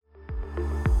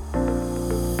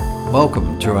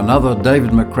Welcome to another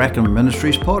David McCracken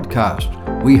Ministries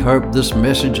podcast. We hope this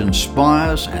message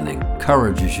inspires and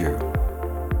encourages you.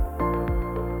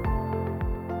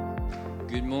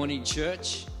 Good morning,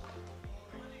 church.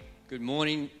 Good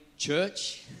morning,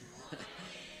 church.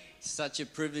 Such a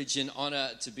privilege and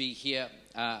honor to be here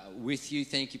with you.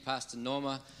 Thank you, Pastor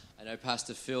Norma. I know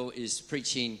Pastor Phil is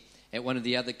preaching at one of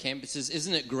the other campuses.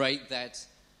 Isn't it great that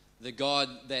the God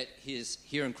that is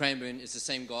here in Cranbourne is the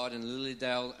same God in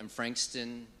Lilydale and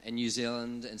Frankston and New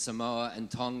Zealand and Samoa and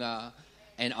Tonga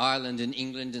and Ireland and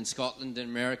England and Scotland and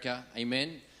America.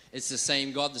 Amen. It's the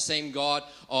same God. The same God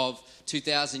of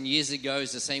 2,000 years ago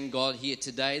is the same God here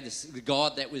today. The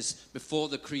God that was before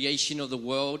the creation of the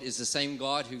world is the same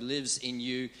God who lives in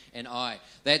you and I.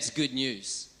 That's good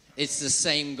news. It's the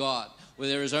same God. Well,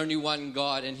 there is only one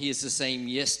God, and He is the same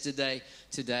yesterday,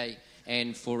 today,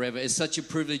 and forever. It's such a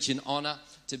privilege and honor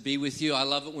to be with you. I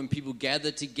love it when people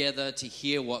gather together to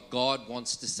hear what God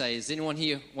wants to say. Does anyone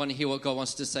here want to hear what God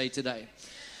wants to say today?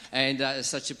 And it's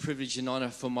such a privilege and honor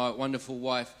for my wonderful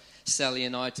wife, Sally,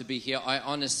 and I to be here. I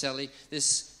honor Sally.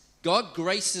 God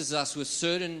graces us with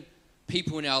certain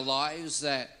people in our lives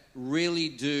that really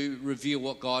do reveal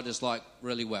what God is like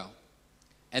really well.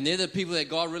 And they're the people that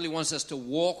God really wants us to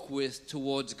walk with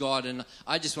towards God. And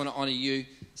I just want to honor you,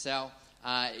 Sal.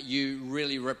 You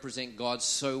really represent God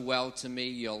so well to me.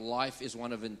 Your life is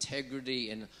one of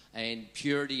integrity and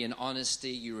purity and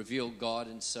honesty. You reveal God.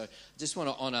 And so I just want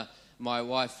to honor my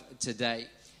wife today.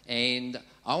 And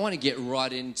I want to get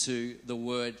right into the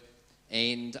Word.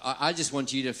 And I just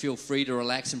want you to feel free to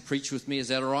relax and preach with me. Is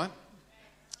that all right?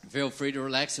 Feel free to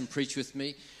relax and preach with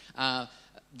me.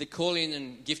 The calling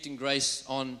and gifting grace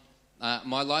on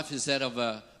my life is that of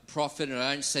a prophet. And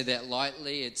I don't say that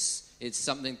lightly. It's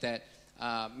something that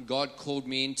God called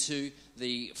me into,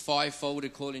 the fivefold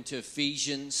according to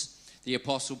Ephesians, the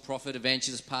apostle, prophet,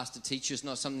 evangelist, pastor, teacher. It's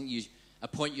not something you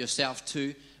appoint yourself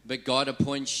to, but God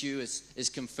appoints you. It's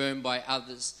confirmed by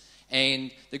others.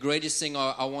 And the greatest thing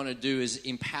I want to do is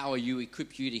empower you,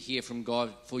 equip you to hear from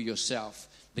God for yourself.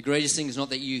 The greatest thing is not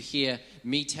that you hear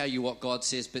me tell you what God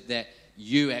says, but that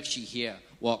you actually hear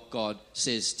what God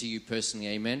says to you personally.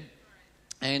 Amen.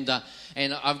 And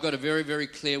I've got a very, very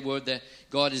clear word that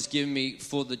God has given me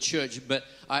for the church. But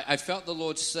I felt the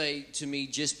Lord say to me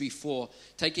just before,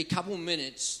 take a couple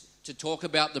minutes to talk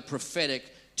about the prophetic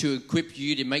to equip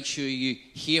you to make sure you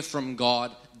hear from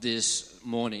God this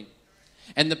morning.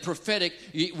 And the prophetic,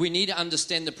 we need to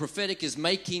understand the prophetic is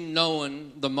making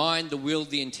known the mind, the will,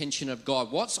 the intention of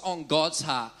God. What's on God's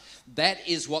heart? That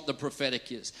is what the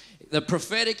prophetic is. The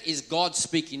prophetic is God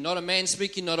speaking, not a man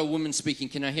speaking, not a woman speaking.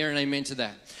 Can I hear an amen to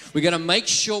that? We're going to make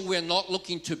sure we're not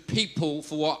looking to people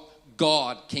for what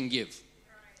God can give.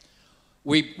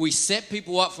 We set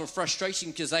people up for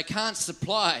frustration because they can't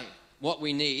supply what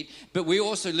we need, but we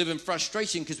also live in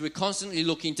frustration because we're constantly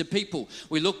looking to people.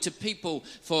 We look to people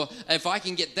for, if I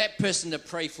can get that person to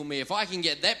pray for me, if I can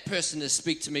get that person to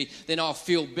speak to me, then I'll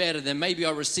feel better, then maybe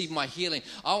I'll receive my healing.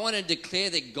 I want to declare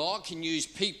that God can use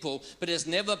people, but it's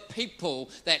never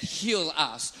people that heal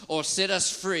us or set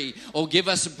us free or give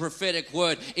us a prophetic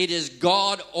word. It is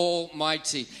God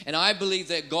Almighty. And I believe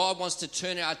that God wants to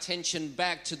turn our attention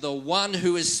back to the one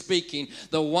who is speaking,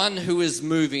 the one who is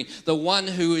moving, the one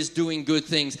who is doing good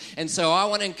things. And so I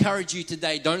want to encourage you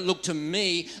today, don't look to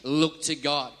me, look to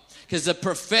God. Because the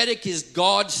prophetic is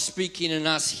God speaking and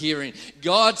us hearing.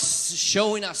 God's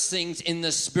showing us things in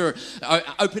the Spirit.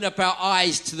 Open up our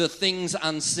eyes to the things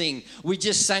unseen. We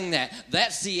just sang that.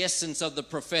 That's the essence of the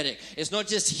prophetic. It's not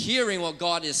just hearing what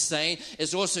God is saying.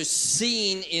 It's also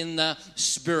seeing in the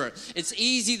Spirit. It's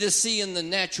easy to see in the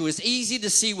natural. It's easy to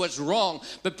see what's wrong.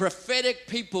 But prophetic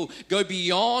people go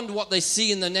beyond what they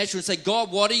see in the natural and say,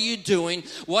 God, what are you doing?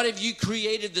 What have you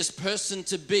created this person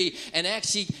to be? And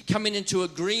actually coming into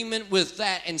agreement with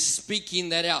that and speaking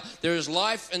that out. There is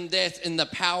life and death in the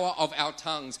power of our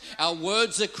tongues. Our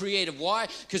words are creative. Why?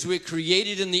 Because we're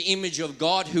created in the image of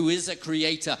God who is a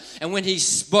creator. And when He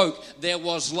spoke, there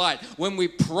was light. When we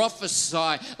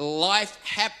prophesy, life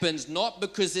happens not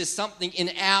because there's something in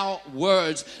our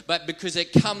words, but because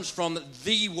it comes from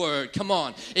the Word. Come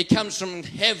on. It comes from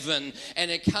heaven and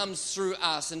it comes through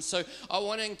us. And so I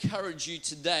want to encourage you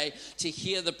today to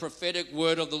hear the prophetic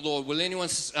word of the Lord. Will anyone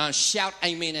shout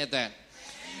amen at that?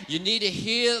 You need to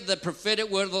hear the prophetic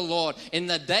word of the Lord. In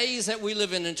the days that we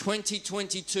live in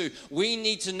 2022, we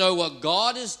need to know what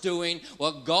God is doing,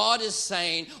 what God is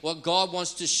saying, what God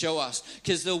wants to show us.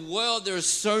 Because the world, there is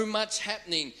so much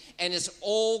happening. and it's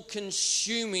all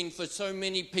consuming for so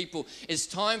many people. It's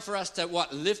time for us to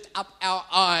lift up our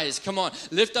eyes. Come on,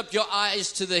 lift up your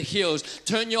eyes to the hills.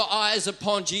 Turn your eyes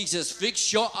upon Jesus.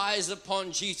 Fix your eyes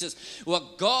upon Jesus.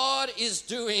 What God is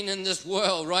doing in this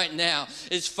world right now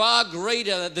is far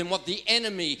greater than what the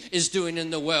enemy is doing in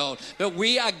the world. But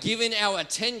we are giving our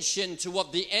attention to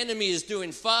what the enemy is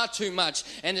doing far too much,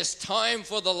 and it's time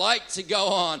for the light to go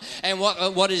on, and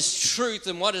what is truth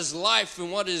and what is life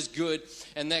and what is good,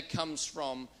 and that comes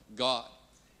from God.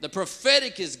 The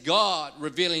prophetic is God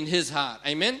revealing his heart.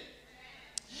 Amen?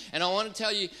 And I want to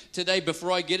tell you today,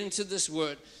 before I get into this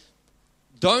word,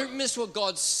 don't miss what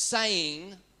God's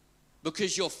saying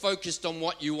because you're focused on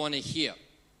what you want to hear.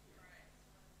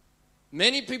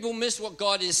 Many people miss what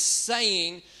God is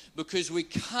saying because we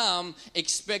come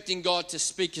expecting God to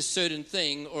speak a certain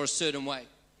thing or a certain way.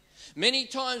 Many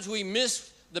times we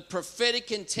miss the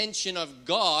prophetic intention of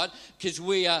God because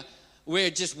we're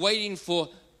just waiting for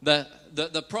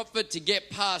the prophet to get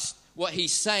past what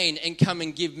he's saying and come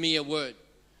and give me a word.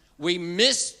 We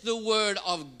miss the word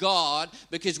of God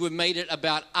because we've made it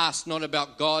about us, not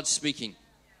about God speaking.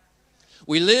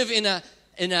 We live in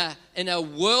a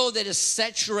world that is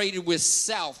saturated with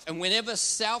self, and whenever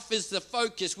self is the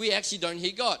focus, we actually don't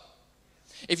hear God.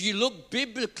 If you look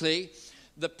biblically,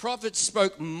 the prophets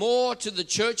spoke more to the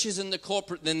churches and the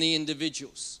corporate than the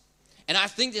individuals. And I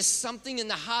think there's something in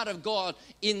the heart of God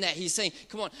in that. He's saying,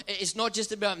 come on, it's not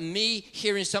just about me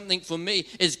hearing something for me.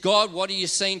 It's God, what are you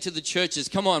saying to the churches?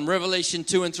 Come on, Revelation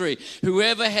 2 and 3.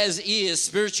 Whoever has ears,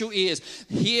 spiritual ears,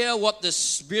 hear what the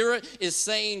Spirit is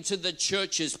saying to the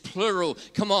churches, plural.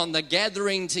 Come on, the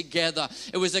gathering together.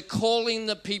 It was a calling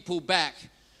the people back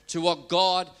to what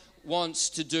God wants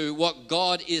to do, what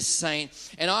God is saying.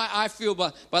 And I feel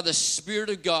by the Spirit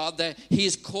of God that He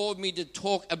has called me to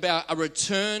talk about a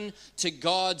return to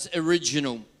God's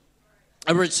original.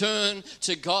 A return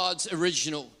to God's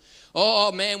original.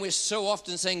 Oh man, we're so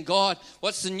often saying, God,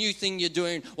 what's the new thing you're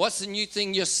doing? What's the new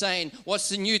thing you're saying? What's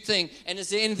the new thing? And is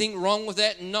there anything wrong with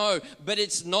that? No, but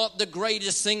it's not the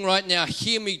greatest thing right now.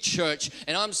 Hear me, church.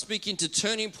 And I'm speaking to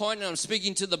Turning Point, and I'm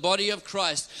speaking to the body of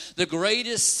Christ. The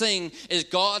greatest thing is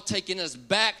God taking us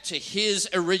back to His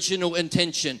original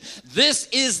intention. This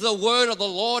is the word of the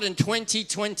Lord in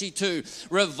 2022.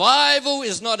 Revival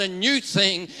is not a new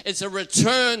thing. It's a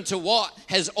return to what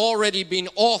has already been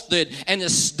authored and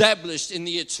established in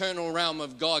the eternal realm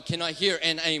of God. Can I hear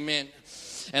an amen?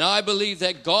 And I believe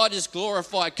that God is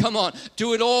glorified. Come on,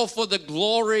 do it all for the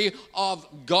glory of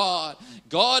God.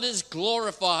 God is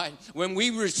glorified when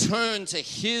we return to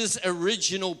His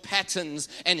original patterns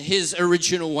and His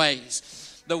original ways.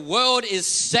 The world is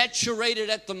saturated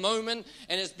at the moment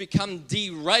and has become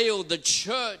derailed. The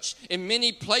church in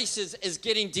many places is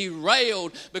getting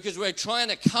derailed because we're trying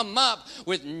to come up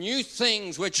with new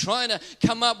things. We're trying to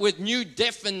come up with new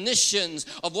definitions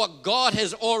of what God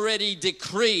has already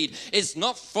decreed. It's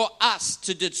not for us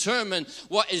to determine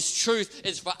what is truth.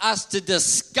 It's for us to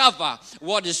discover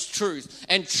what is truth.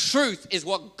 And truth is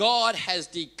what God has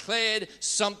declared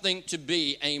something to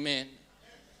be. Amen.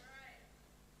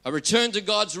 A return to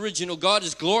God's original. God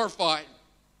is glorified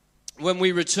when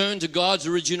we return to God's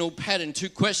original pattern. Two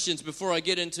questions before I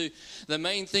get into the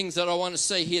main things that I want to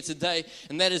say here today,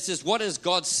 and that is this: what has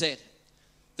God said?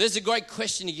 There's a great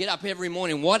question. You get up every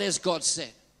morning. What has God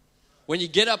said? When you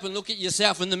get up and look at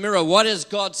yourself in the mirror, what has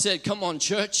God said? Come on,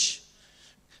 church.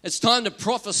 It's time to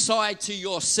prophesy to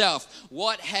yourself.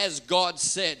 What has God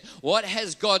said? What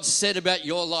has God said about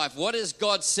your life? What has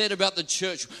God said about the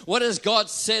church? What has God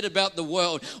said about the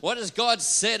world? What has God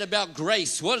said about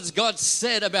grace? What has God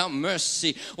said about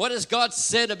mercy? What has God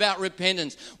said about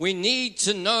repentance? We need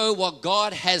to know what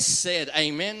God has said.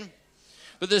 Amen.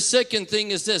 But the second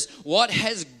thing is this: what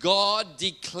has God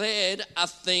declared a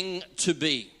thing to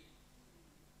be?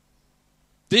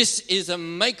 This is a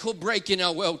make or break in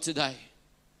our world today.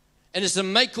 And it's a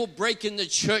make or break in the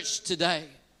church today.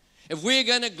 If we're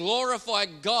going to glorify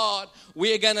God,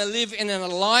 we are going to live in an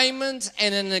alignment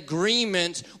and an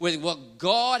agreement with what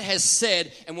God has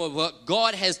said and what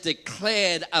God has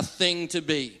declared a thing to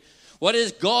be. What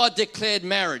has God declared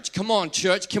marriage? Come on,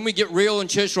 church. Can we get real in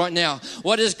church right now?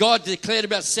 What has God declared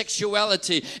about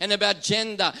sexuality and about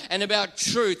gender and about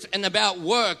truth and about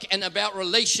work and about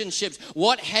relationships?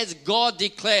 What has God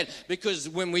declared? Because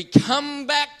when we come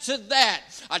back to that,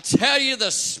 I tell you,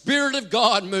 the Spirit of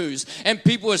God moves and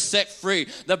people are set free.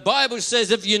 The Bible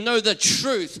says if you know the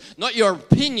truth, not your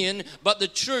opinion, but the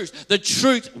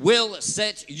truth will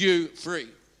set you free.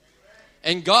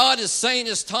 And God is saying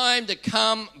it's time to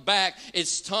come back.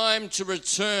 It's time to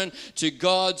return to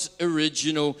God's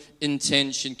original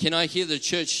intention. Can I hear the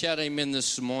church shout amen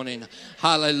this morning?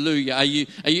 Hallelujah. Are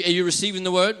you receiving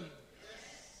the word?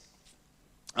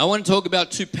 I want to talk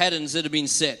about two patterns that have been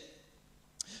set.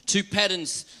 Two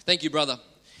patterns. Thank you, brother.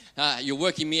 You're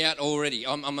working me out already.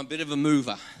 I'm a bit of a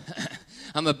mover.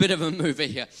 I'm a bit of a mover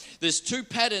here. There's two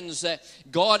patterns that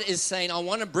God is saying, I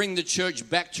want to bring the church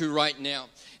back to right now.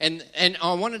 And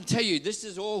I want to tell you, this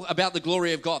is all about the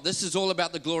glory of God. This is all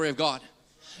about the glory of God.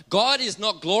 God is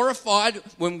not glorified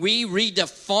when we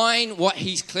redefine what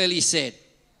He's clearly said.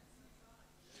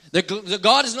 The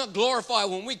God is not glorified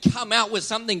when we come out with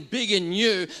something big and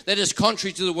new that is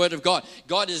contrary to the Word of God.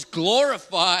 God is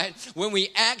glorified when we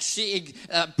actually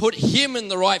put Him in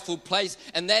the rightful place,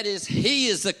 and that is He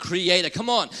is the creator. Come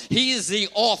on. He is the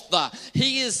author.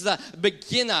 He is the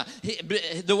beginner,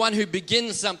 the one who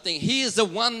begins something. He is the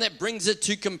one that brings it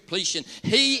to completion.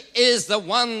 He is the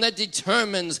one that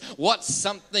determines what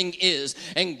something is.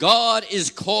 And God is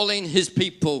calling His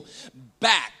people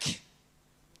back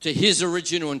to His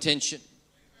original intention.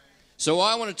 So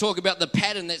I want to talk about the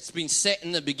pattern that's been set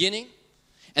in the beginning,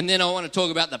 and then I want to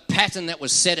talk about the pattern that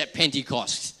was set at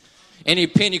Pentecost. Any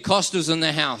Pentecostals in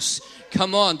the house?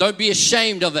 Come on, don't be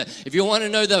ashamed of it. If you want to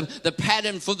know the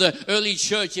pattern for the early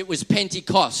church, it was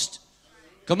Pentecost.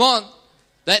 Come on.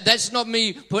 That's not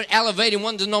me elevating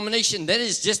one denomination. That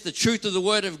is just the truth of the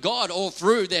Word of God all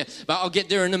through there. But I'll get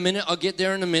there in a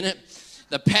minute.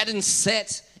 The pattern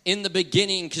set in the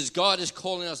beginning, because God is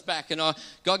calling us back. And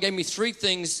God gave me three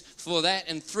things for that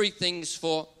and three things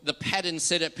for the pattern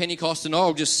set at Pentecost, and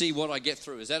I'll just see what I get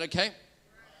through. Is that okay?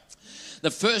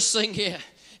 The first thing here,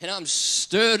 and I'm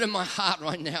stirred in my heart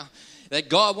right now, that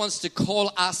God wants to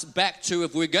call us back to,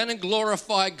 if we're going to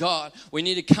glorify God, we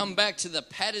need to come back to the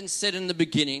pattern set in the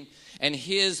beginning. And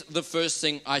here's the first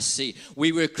thing I see.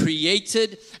 We were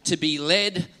created to be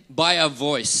led by a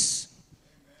voice.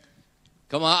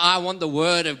 Come on, I want the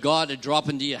Word of God to drop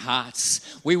into your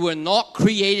hearts. We were not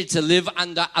created to live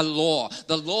under a law.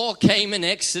 The law came in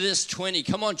Exodus 20.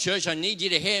 Come on, church, I need you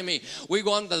to hear me. We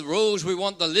want the rules, we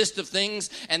want the list of things,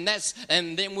 and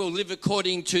then we'll live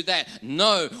according to that.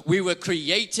 No, we were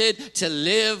created to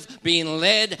live being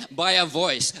led by a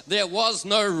voice. There was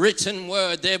no written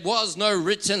word, there was no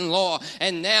written law,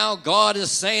 and now God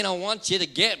is saying, I want you to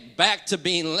get back to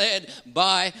being led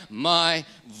by my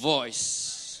voice.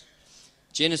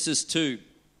 Genesis 2,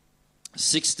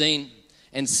 16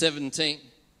 and 17.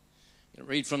 I'll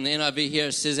read from the NIV here.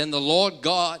 It says, and the Lord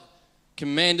God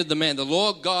commanded the man. The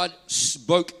Lord God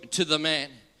spoke to the man.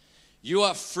 You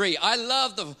are free. I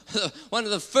love one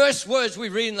of the first words we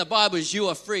read in the Bible is you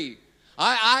are free.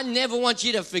 I never want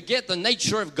you to forget the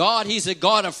nature of God. He's a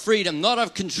God of freedom, not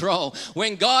of control.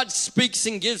 When God speaks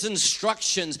and gives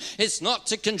instructions, it's not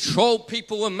to control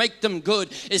people and make them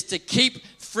good. It's to keep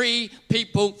free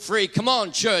people free. Come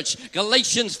on, church.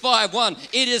 Galatians 5:1.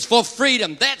 It is for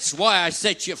freedom. That's why I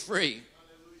set you free.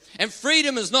 And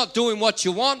freedom is not doing what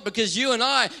you want, because you and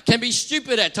I can be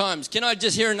stupid at times. Can I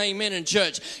just hear an amen in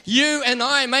church? You and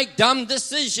I make dumb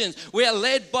decisions. We are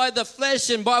led by the flesh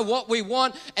and by what we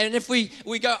want. And if we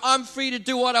go, I'm free to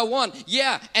do what I want.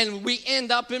 Yeah, and we end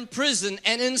up in prison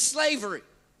and in slavery.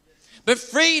 But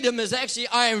freedom is actually,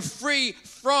 I am free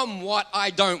from what I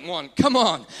don't want. Come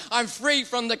on. I'm free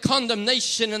from the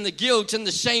condemnation and the guilt and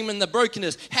the shame and the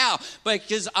brokenness. How?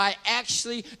 Because I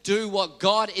actually do what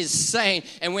God is saying.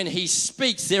 And when He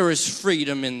speaks, there is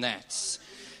freedom in that.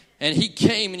 And He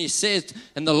came and He said,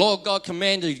 and the Lord God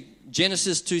commanded,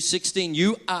 Genesis 2:16,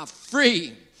 you are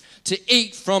free to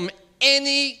eat from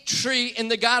any tree in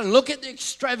the garden. Look at the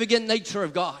extravagant nature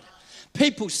of God.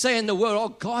 People say in the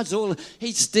world, oh,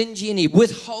 He's stingy and He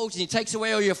withholds and He takes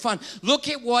away all your fun. Look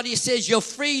at what He says. You're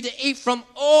free to eat from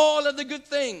all of the good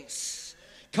things.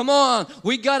 Come on.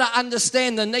 We got to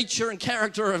understand the nature and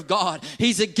character of God.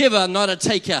 He's a giver, not a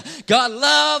taker. God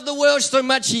loved the world so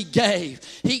much He gave.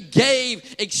 He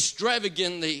gave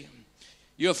extravagantly.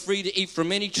 You're free to eat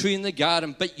from any tree in the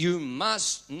garden, but you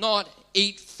must not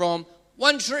eat from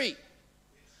one tree.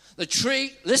 The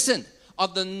tree, listen,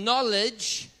 of the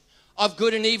knowledge of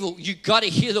good and evil. You got to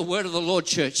hear the word of the Lord,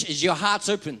 church. Is your hearts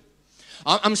open?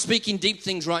 I'm speaking deep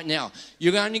things right now.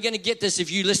 You're only going to get this if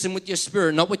you listen with your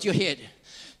spirit, not with your head.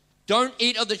 Don't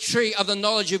eat of the tree of the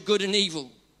knowledge of good and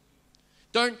evil.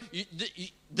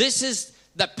 This is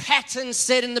the pattern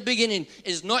set in the beginning,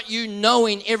 is not you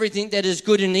knowing everything that is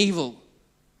good and evil.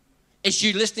 It's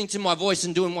you listening to my voice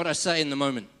and doing what I say in the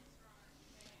moment.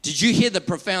 Did you hear the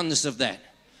profoundness of that?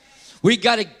 We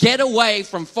got to get away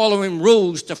from following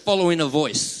rules to following a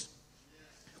voice.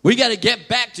 We got to get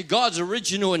back to God's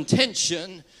original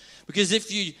intention, because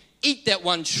if you eat that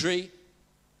one tree,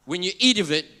 when you eat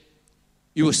of it,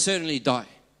 you will certainly die.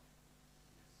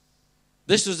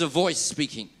 This was a voice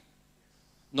speaking,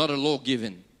 not a law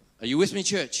given. Are you with me,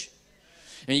 church?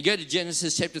 And you go to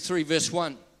Genesis chapter 3, verse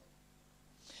 1.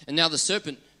 And now the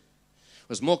serpent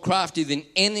was more crafty than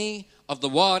any of the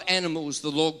wild animals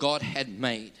the Lord God had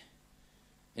made.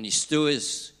 And he still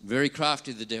is very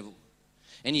crafty, the devil.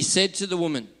 And he said to the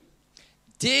woman,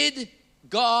 did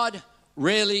God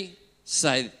really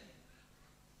say that?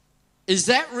 Is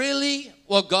that really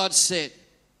what God said?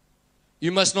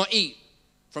 You must not eat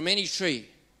from any tree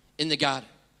in the garden.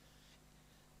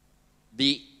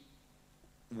 The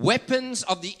weapons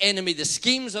of the enemy, the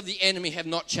schemes of the enemy have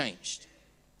not changed.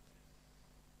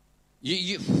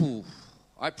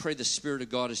 I pray the Spirit of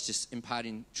God is just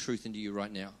imparting truth into you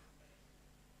right now.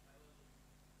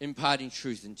 Imparting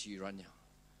truth into you right now.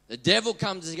 The devil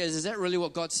comes and goes, is that really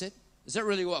what God said? Is that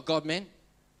really what God meant?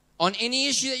 On any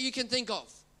issue that you can think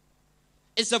of.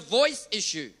 It's a voice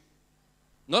issue,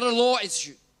 not a law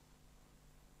issue.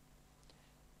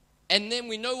 And then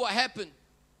we know what happened.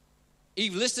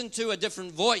 Eve listened to a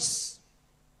different voice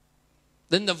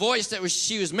than the voice that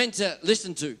she was meant to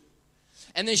listen to.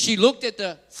 And then she looked at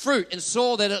the fruit and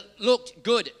saw that it looked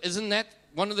good. Isn't that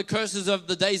one of the curses of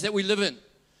the days that we live in?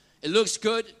 It looks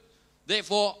good,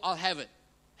 therefore I'll have it.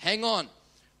 Hang on.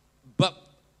 But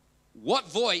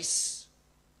what voice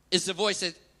is the voice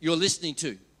that you're listening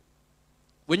to?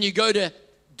 When you go to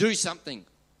do something,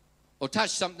 or touch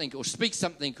something, or speak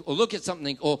something, or look at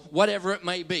something, or whatever it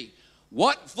may be,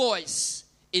 what voice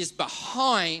is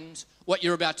behind what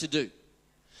you're about to do?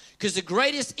 Because the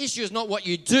greatest issue is not what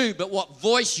you do, but what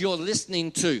voice you're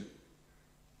listening to.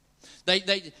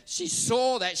 She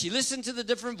saw that. She listened to the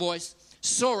different voice,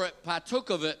 saw it, partook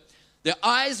of it. Their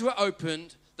eyes were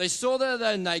opened. They saw that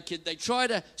they're naked. They tried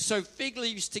to sew fig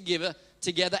leaves together.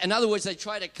 In other words, they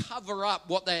tried to cover up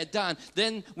what they had done.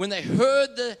 Then when they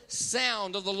heard the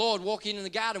sound of the Lord walking in the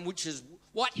garden, which is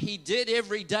what he did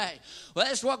every day. Well,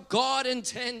 that's what God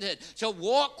intended, to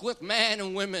walk with man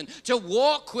and women, to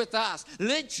walk with us,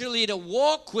 literally to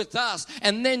walk with us,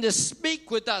 and then to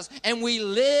speak with us. And we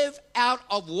live out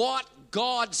of what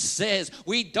God says.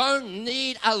 We don't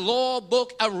need a law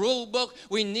book, a rule book.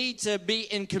 We need to be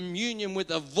in communion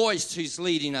with a voice who's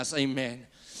leading us. Amen.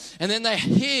 And then they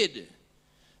hid,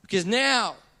 because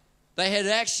now they had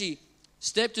actually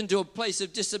stepped into a place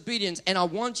of disobedience. And I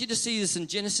want you to see this in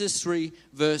Genesis 3,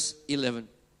 verse 11.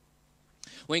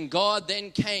 When God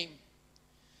came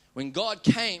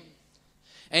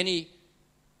and he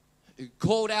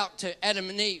called out to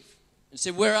Adam and Eve and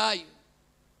said, where are you?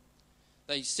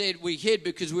 They said, we hid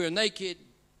because we were naked.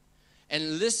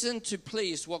 And listen to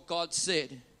please what God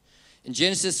said in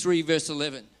Genesis 3, verse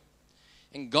 11.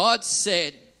 And God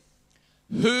said,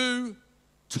 who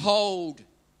told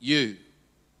you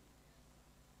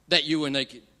that you were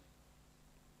naked?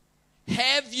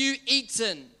 Have you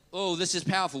eaten? Oh, this is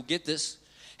powerful. Get this.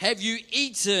 Have you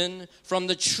eaten from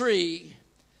the tree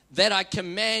that I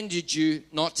commanded you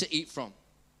not to eat from?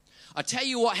 I tell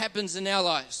you what happens in our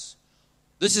lives.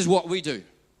 This is what we do.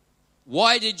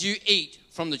 Why did you eat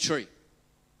from the tree?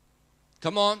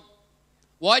 Come on.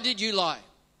 Why did you lie?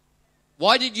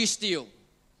 Why did you steal?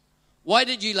 Why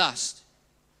did you lust?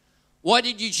 Why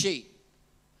did you cheat?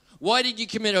 Why did you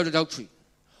commit adultery?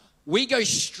 We go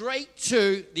straight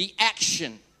to the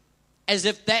action as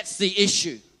if that's the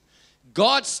issue.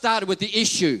 God started with the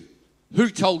issue. Who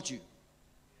told you?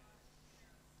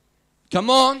 Come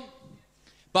on.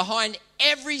 Behind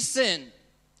every sin,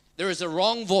 there is a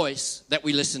wrong voice that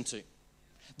we listen to.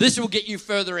 This will get you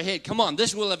further ahead. Come on,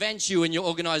 this will advance you in your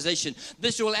organization.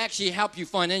 This will actually help you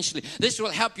financially. This will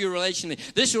help you relationally.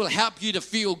 This will help you to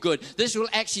feel good. This will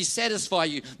actually satisfy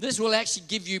you. This will actually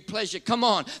give you pleasure. Come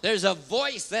on, there's a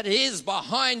voice that is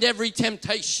behind every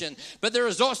temptation, but there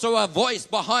is also a voice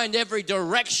behind every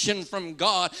direction from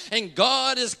God. And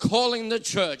God is calling the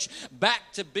church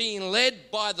back to being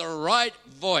led by the right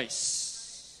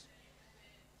voice.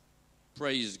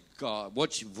 Praise God.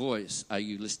 What voice are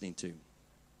you listening to?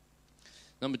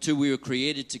 Number 2, we were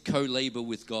created to co-labor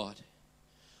with God.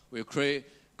 We were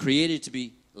created to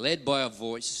be led by a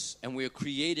voice, and we were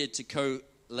created to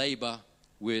co-labor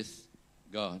with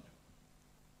God.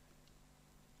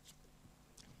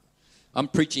 I'm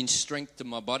preaching strength to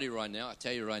my body right now. I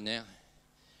tell you right now,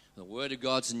 the word of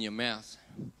God's in your mouth.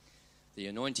 The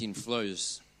anointing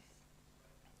flows.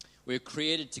 We're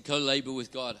created to co-labor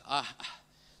with God.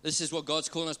 This is what God's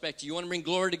calling us back to. You want to bring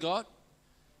glory to God?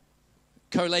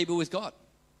 Co-labor with God.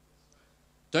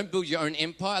 Don't build your own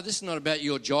empire. This is not about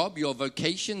your job, your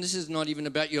vocation. This is not even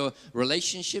about your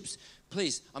relationships.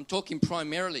 Please, I'm talking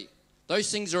primarily. Those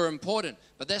things are important,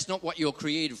 but that's not what you're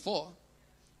created for.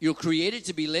 You're created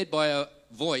to be led by a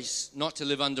voice, not to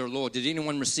live under a law. Did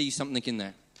anyone receive something in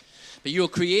that? But you're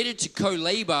created to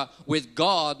co-labor with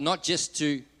God, not just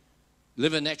to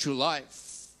live a natural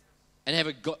life and have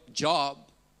a job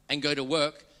and go to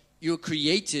work.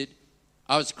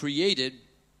 I was created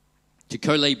to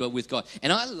co-labor with God.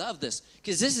 And I love this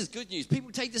because this is good news.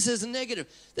 People take this as a negative.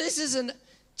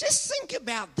 Just think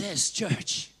about this,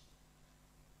 church.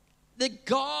 The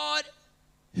God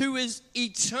who is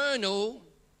eternal,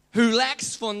 who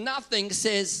lacks for nothing,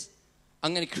 says,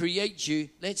 I'm going to create you.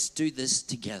 Let's do this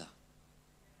together.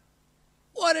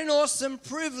 What an awesome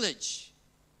privilege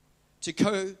to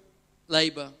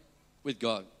co-labor with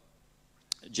God.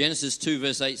 Genesis 2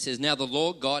 verse 8 says, now the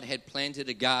Lord God had planted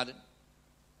a garden.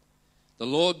 The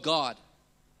Lord God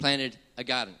planted a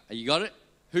garden. You got it?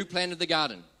 Who planted the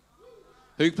garden?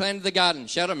 Who planted the garden?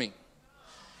 Shout at me.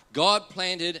 God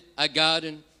planted a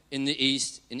garden in the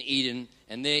east, in Eden,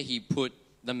 and there he put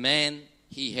the man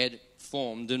he had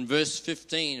formed. In verse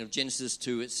 15 of Genesis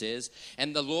 2 it says,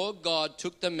 and the Lord God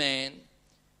took the man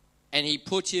and he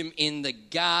put him in the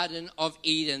garden of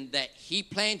Eden that he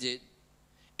planted,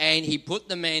 and he put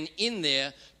the man in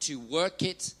there to work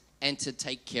it and to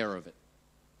take care of it.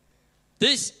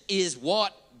 This is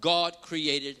what God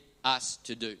created us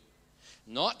to do.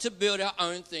 Not to build our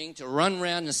own thing, to run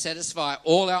around and satisfy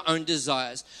all our own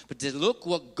desires, but to look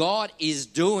what God is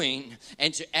doing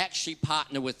and to actually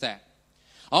partner with that.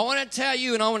 I want to tell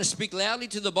you, and I want to speak loudly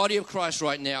to the body of Christ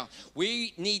right now,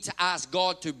 we need to ask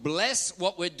God to bless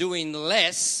what we're doing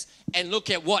less and look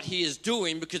at what he is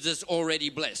doing because it's already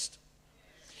blessed.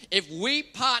 If we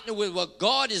partner with what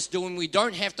God is doing, we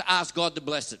don't have to ask God to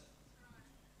bless it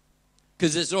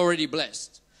because it's already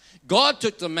blessed. God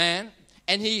took the man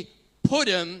and he put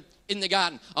him in the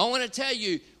garden. I want to tell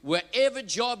you, wherever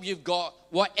job you've got,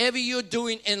 whatever you're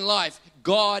doing in life,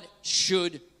 God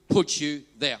should put you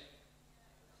there.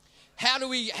 How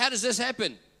does this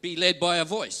happen? Be led by a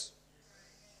voice.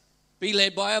 Be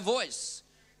led by a voice.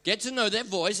 Get to know that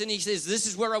voice, and he says, this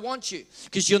is where I want you.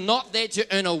 Because you're not there to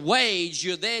earn a wage.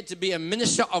 You're there to be a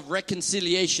minister of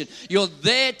reconciliation. You're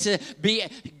there to be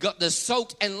got the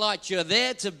salt and light. You're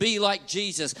there to be like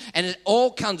Jesus. And it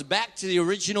all comes back to the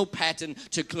original pattern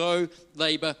to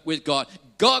co-labor with God.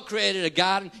 God created a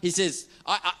garden. He says,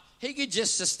 he could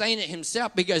just sustain it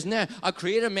himself. He goes, now, I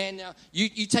create a man now.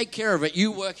 You take care of it.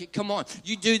 You work it. Come on.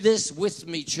 You do this with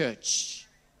me, church.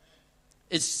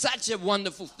 It's such a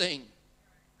wonderful thing.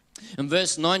 In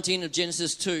verse 19 of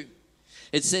Genesis 2,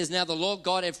 it says, now the Lord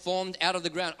God had formed out of the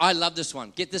ground. I love this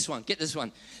one. Get this one. Get this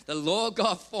one. The Lord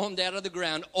God formed out of the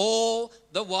ground all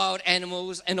the wild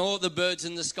animals and all the birds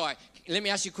in the sky. Let me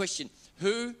ask you a question.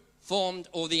 Who formed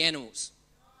all the animals?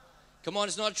 Come on,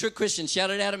 it's not a trick question.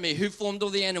 Shout it out at me. Who formed all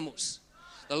the animals?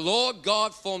 The Lord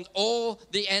God formed all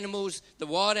the animals, the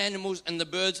wild animals and the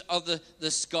birds of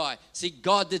the sky. See,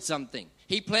 God did something.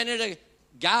 He planted a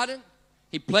garden.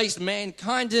 He placed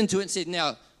mankind into it and said,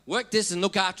 now, work this and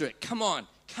look after it. Come on,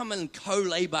 come and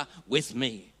co-labor with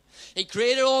me. He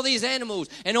created all these animals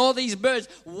and all these birds.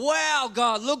 Wow,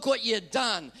 God, look what you've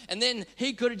done. And then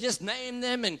he could have just named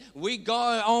them and we go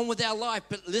on with our life.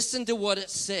 But listen to what it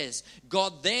says.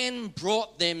 God then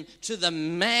brought them to the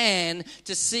man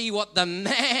to see what the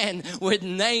man would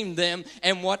name them.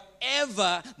 And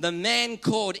whatever the man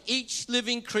called each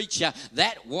living creature,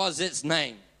 that was its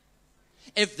name.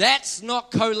 If that's not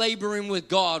co-laboring with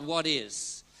God, what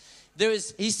is?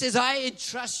 He says, I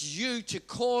entrust you to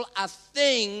call a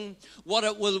thing what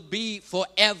it will be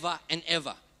forever and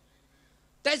ever.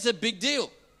 That's a big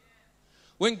deal.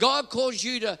 When God calls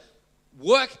you to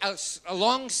work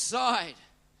alongside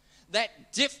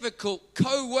that difficult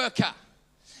co-worker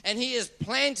and he has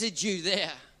planted you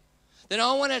there, then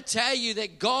I want to tell you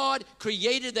that God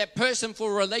created that person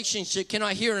for a relationship. Can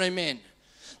I hear an amen?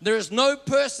 There is no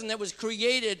person that was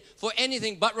created for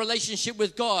anything but relationship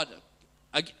with God.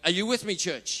 Are you with me,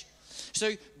 church?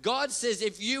 So God says,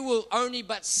 if you will only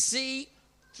but see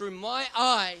through my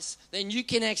eyes, then you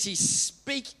can actually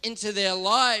speak into their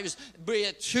lives, be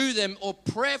it to them or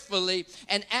prayerfully,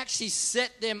 and actually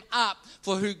set them up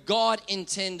for who God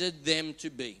intended them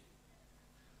to be.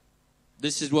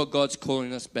 This is what God's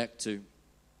calling us back to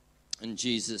in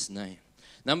Jesus' name.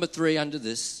 Number 3 under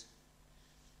this.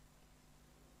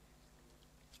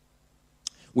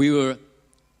 We were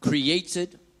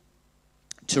created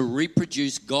to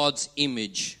reproduce God's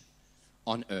image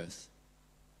on earth.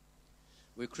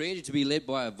 We're created to be led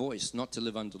by a voice, not to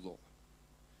live under law.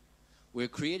 we're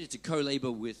created to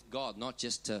co-labor with God, not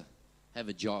just to have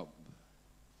a job.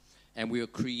 And we are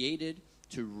created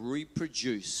to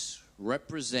reproduce,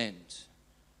 represent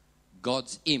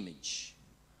God's image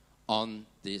on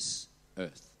this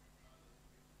earth.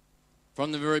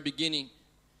 From the very beginning,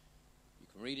 you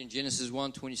can read in Genesis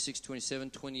 1, 26, 27,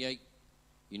 28.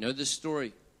 You know this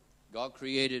story. God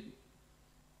created,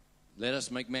 let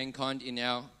us make mankind in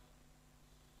our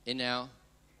image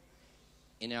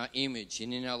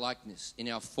and in our likeness, in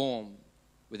our form,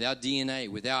 with our DNA,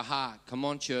 with our heart. Come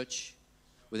on, church.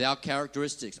 With our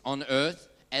characteristics on earth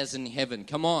as in heaven.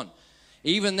 Come on.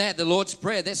 Even that, the Lord's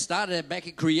Prayer, that started back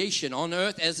at creation, on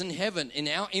earth as in heaven, in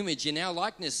our image, in our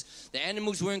likeness. The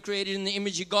animals weren't created in the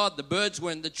image of God. The birds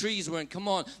weren't, the trees weren't, come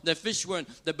on. The fish weren't,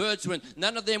 the birds weren't.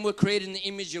 None of them were created in the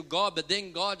image of God. But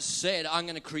then God said, I'm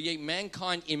going to create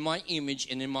mankind in my image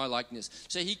and in my likeness.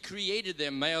 So he created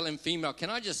them, male and female. Can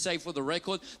I just say for the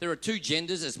record, there are two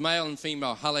genders, it's male and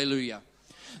female. Hallelujah.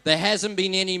 There hasn't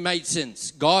been any made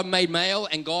since. God made male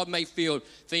and God made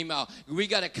female. We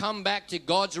got to come back to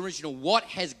God's original. What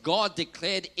has God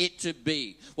declared it to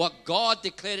be? What God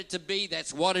declared it to be,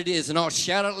 that's what it is. And I'll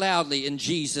shout it loudly in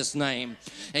Jesus' name.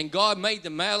 And God made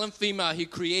them male and female. He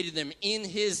created them in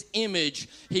his image.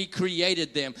 He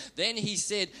created them. Then he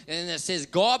said, and it says,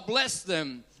 God blessed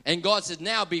them. And God said,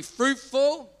 now be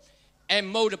fruitful and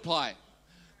multiply.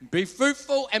 Be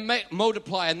fruitful and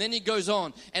multiply. And then he goes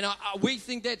on. And we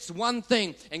think that's one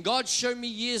thing. And God showed me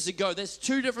years ago, there's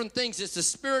two different things. It's the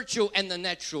spiritual and the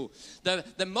natural.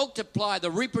 The multiply,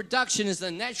 the reproduction is the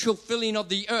natural filling of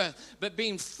the earth. But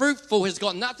being fruitful has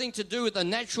got nothing to do with the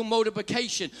natural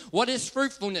multiplication. What is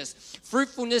fruitfulness?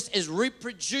 Fruitfulness is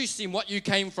reproducing what you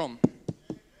came from.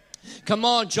 Come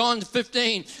on, John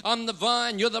 15. I'm the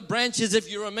vine, you're the branches.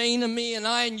 If you remain in me and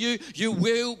I in you, you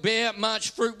will bear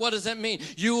much fruit. What does that mean?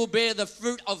 You will bear the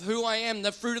fruit of who I am,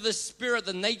 the fruit of the Spirit,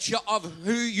 the nature of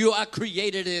who you are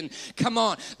created in. Come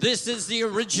on, this is the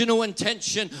original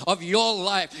intention of your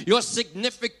life. Your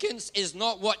significance is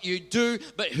not what you do,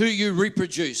 but who you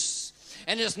reproduce.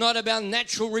 And it's not about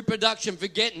natural reproduction.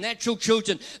 Forget natural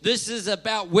children. This is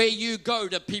about where you go,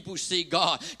 do people see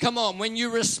God. Come on, when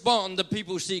you respond, do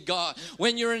people see God.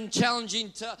 When you're in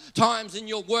challenging times in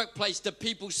your workplace, do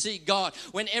people see God.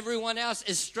 When everyone else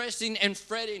is stressing and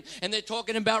fretting and they're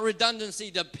talking about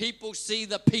redundancy, do people see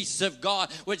the peace of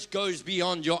God which goes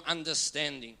beyond your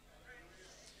understanding.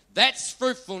 That's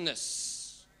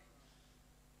fruitfulness.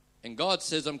 And God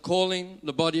says, I'm calling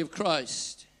the body of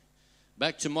Christ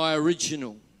back to my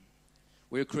original.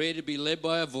 We are created to be led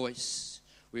by a voice.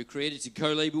 We are created to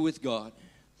co-labor with God.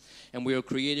 And we are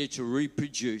created to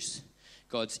reproduce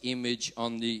God's image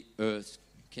on the earth.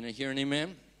 Can I hear an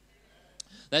amen?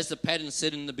 That's the pattern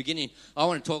set in the beginning. I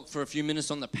want to talk for a few minutes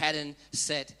on the pattern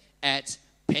set at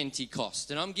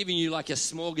Pentecost. And I'm giving you like a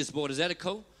smorgasbord. Is that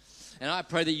cool? And I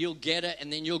pray that you'll get it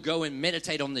and then you'll go and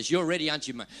meditate on this. You're ready, aren't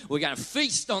you, mate? We're going to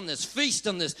feast on this, feast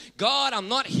on this. God, I'm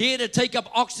not here to take up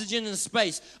oxygen in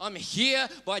space. I'm here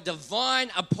by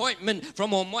divine appointment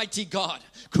from Almighty God.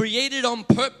 Created on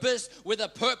purpose with a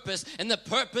purpose. And the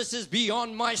purpose is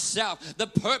beyond myself. The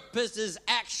purpose is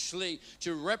actually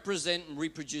to represent and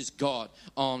reproduce God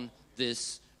on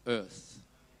this earth.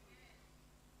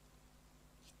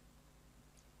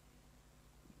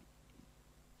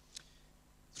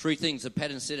 Three things the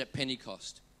pattern set at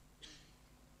Pentecost.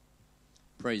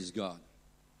 Praise God.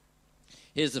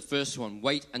 Here's the first one.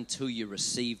 Wait until you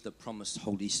receive the promised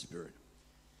Holy Spirit.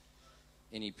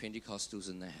 Any Pentecostals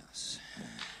in the house?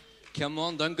 Come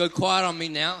on, don't go quiet on me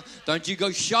now. Don't you go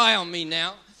shy on me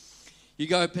now. You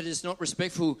go, but it's not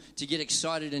respectful to get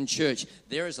excited in church.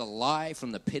 There is a lie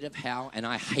from the pit of hell, and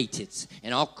I hate it,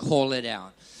 and I'll call it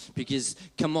out. Because,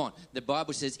 come on, the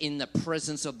Bible says, in the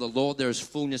presence of the Lord, there is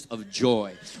fullness of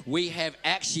joy. We have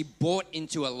actually bought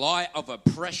into a lie of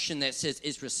oppression that says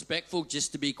it's respectful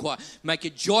just to be quiet. Make a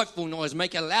joyful noise,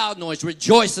 make a loud noise,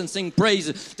 rejoice and sing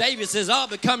praises. David says, I'll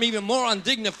become even more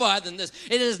undignified than this.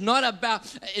 It is not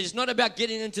about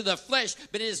getting into the flesh,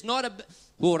 but it is not about...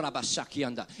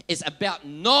 It's about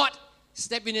not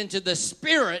stepping into the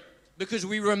Spirit because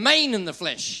we remain in the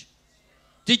flesh.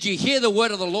 Did you hear the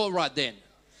word of the Lord right then?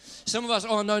 Some of us,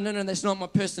 oh, no, that's not my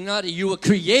personality. You were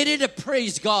created to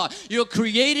praise God. You're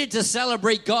created to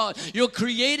celebrate God. You're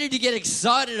created to get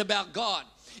excited about God.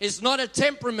 It's not a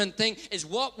temperament thing. It's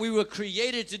what we were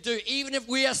created to do. Even if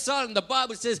we are silent, the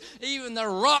Bible says even the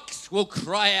rocks will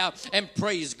cry out and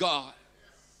praise God.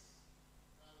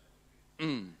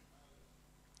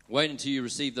 Wait until you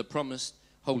receive the promised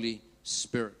Holy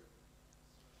Spirit.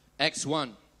 Acts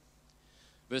 1,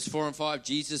 verse 4 and 5,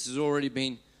 Jesus has already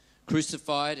been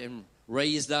crucified and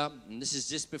raised up, and this is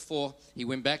just before he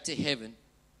went back to heaven.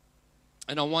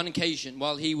 And on one occasion,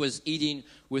 while he was eating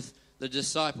with the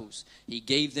disciples, he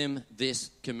gave them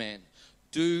this command: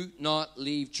 do not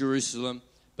leave Jerusalem,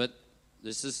 but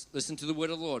listen to the word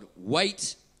of the Lord.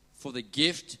 Wait for the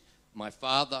gift my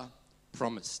Father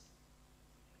promised.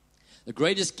 The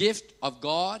greatest gift of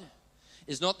God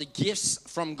is not the gifts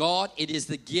from God, it is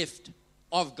the gift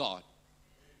of God.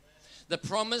 The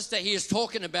promise that he is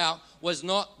talking about was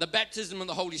not the baptism of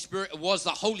the Holy Spirit, it was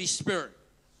the Holy Spirit.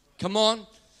 Come on.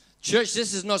 Church,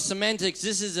 this is not semantics.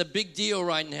 This is a big deal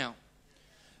right now.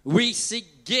 We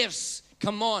seek gifts.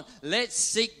 Come on. Let's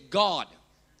seek God.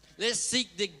 Let's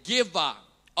seek the giver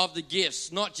of the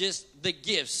gifts, not just the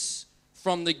gifts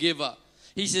from the giver.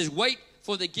 He says, wait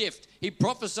for the gift. He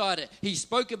prophesied it. He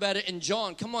spoke about it in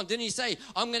John. Come on, didn't he say,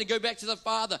 I'm going to go back to the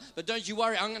Father, but don't you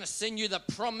worry, I'm going to send you the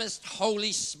promised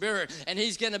Holy Spirit, and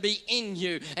he's going to be in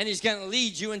you, and he's going to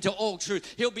lead you into all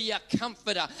truth. He'll be your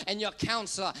comforter and your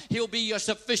counselor. He'll be your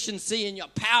sufficiency and your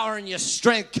power and your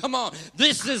strength. Come on,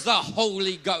 this is the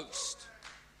Holy Ghost.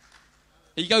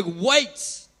 You go,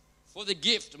 wait for the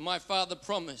gift my Father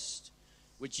promised,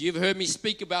 which you've heard me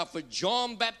speak about, for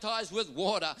John baptized with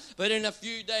water, but in a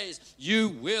few days you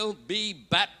will be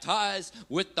baptized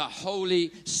with the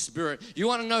Holy Spirit. You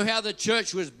want to know how the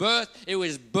church was birthed? It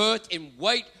was birthed in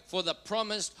wait for the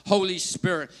promised Holy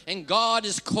Spirit. And God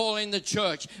is calling the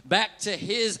church back to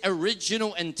his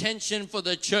original intention for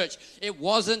the church. It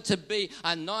wasn't to be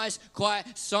a nice,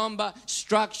 quiet, somber,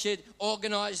 structured,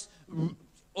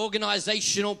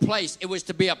 organizational place. It was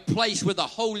to be a place where the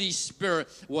Holy Spirit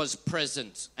was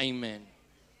present. Amen.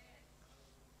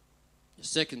 The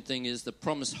second thing is the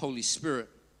promised Holy Spirit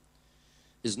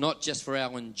is not just for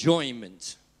our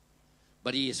enjoyment,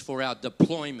 but he is for our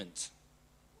deployment.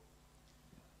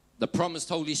 The promised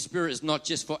Holy Spirit is not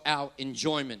just for our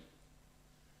enjoyment.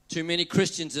 Too many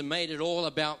Christians have made it all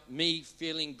about me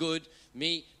feeling good,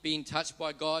 me being touched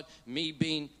by God, me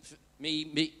being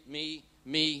me.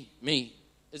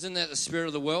 Isn't that the spirit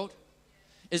of the world?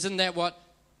 Isn't that what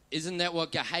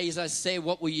Gehazi said?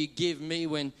 What will you give me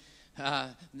when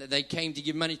they came to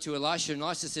give money to Elisha? And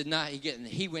Elisha said, nah,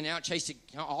 he went out, chased it.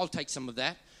 I'll take some of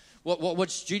that.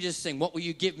 What's Judas saying? What will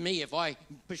you give me if I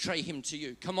betray him to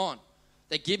you? Come on.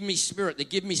 They give me spirit. They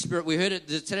give me spirit. We heard it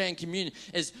today in communion.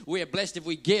 Is we are blessed if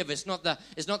we give. It's not the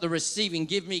receiving.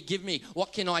 Give me.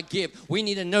 What can I give? We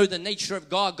need to know the nature of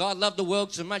God. God loved the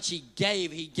world so much he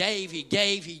gave.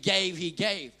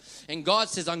 And God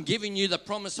says, I'm giving you the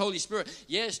promised Holy Spirit.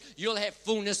 Yes, you'll have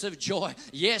fullness of joy.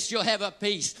 Yes, you'll have a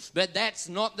peace. But that's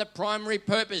not the primary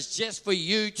purpose, just for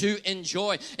you to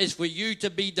enjoy. It's for you to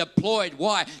be deployed.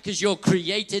 Why? Because you're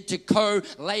created to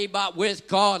co-labor with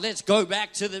God. Let's go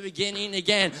back to the beginning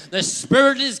again. The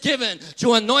Spirit is given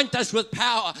to anoint us with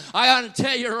power. I got to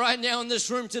tell you right now in this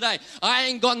room today, I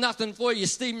ain't got nothing for you,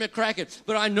 Steve McCracken,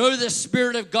 but I know the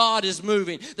Spirit of God is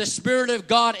moving. The Spirit of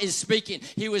God is speaking.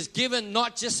 He was given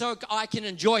not just so I can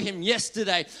enjoy him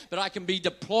yesterday, but I can be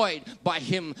deployed by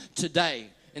him today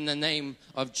in the name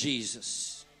of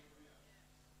Jesus.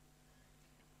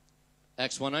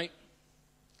 Acts 1:8.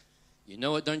 You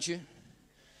know it, don't you?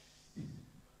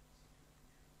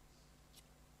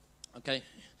 Okay,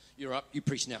 you're up. You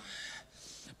preach now.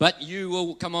 But you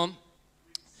will, come on.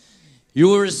 You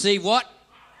will receive what?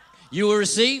 You will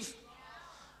receive?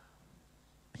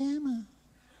 Pamela.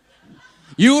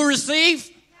 You will receive?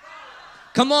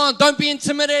 Come on, don't be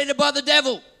intimidated by the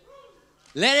devil.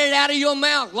 Let it out of your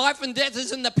mouth. Life and death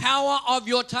is in the power of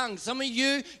your tongue. Some of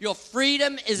you, your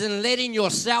freedom is in letting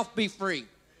yourself be free.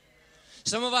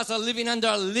 Some of us are living under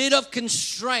a lid of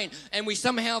constraint and we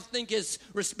somehow think it's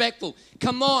respectful.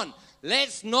 Come on,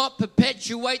 let's not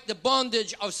perpetuate the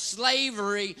bondage of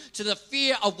slavery to the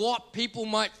fear of what people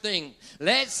might think.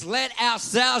 Let's let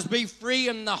ourselves be free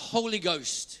in the Holy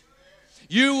Ghost.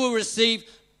 You will receive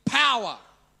power.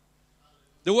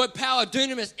 The word power,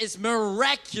 dunamis, is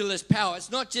miraculous power. It's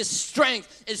not just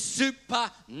strength, it's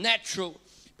supernatural.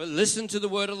 But listen to the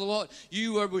word of the Lord.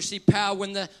 You will receive power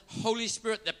when the Holy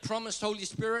Spirit, the promised Holy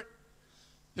Spirit,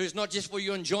 who's not just for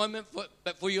your enjoyment,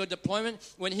 but for your deployment,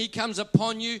 when he comes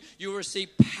upon you, you will receive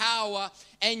power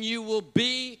and you will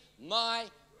be my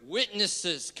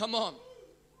witnesses. Come on.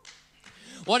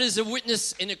 What is a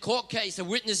witness in a court case? A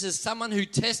witness is someone who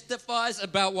testifies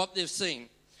about what they've seen.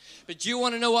 But do you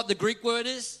want to know what the Greek word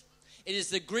is? It is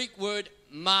the Greek word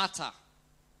martyr.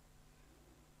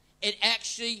 It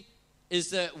actually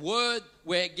is the word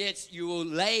where it gets, you will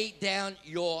lay down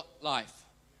your life.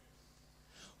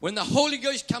 When the Holy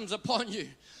Ghost comes upon you,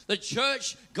 the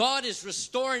church, God is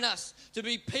restoring us to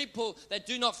be people that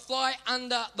do not fly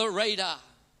under the radar.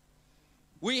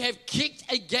 We have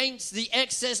kicked against the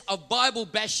excess of Bible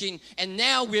bashing, and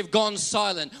now we've gone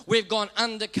silent. We've gone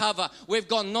undercover. We've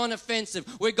gone non-offensive.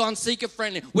 We've gone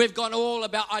seeker-friendly. We've gone all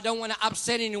about, I don't want to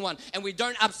upset anyone. And we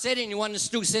don't upset anyone and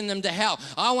still send them to hell.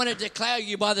 I want to declare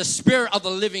you by the Spirit of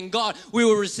the living God, we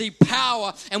will receive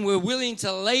power, and we're willing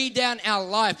to lay down our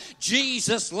life.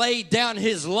 Jesus laid down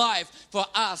his life for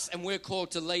us, and we're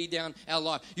called to lay down our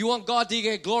life. You want God to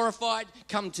get glorified?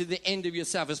 Come to the end of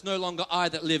yourself. It's no longer I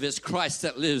that live, it's Christ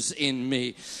that lives in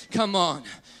me. Come on.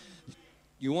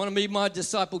 You want to be my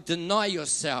disciple? Deny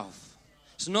yourself.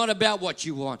 It's not about what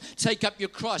you want. Take up your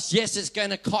cross. Yes, it's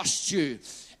going to cost you.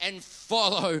 And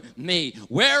follow me.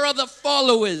 Where are the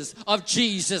followers of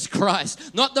Jesus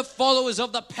Christ? Not the followers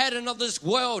of the pattern of this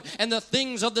world and the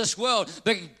things of this world.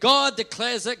 But God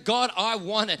declares that, God, I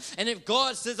want it. And if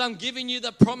God says, I'm giving you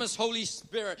the promised Holy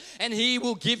Spirit and he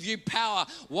will give you power,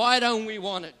 why don't we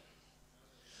want it?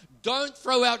 Don't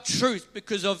throw out truth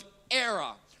because of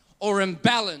error or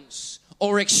imbalance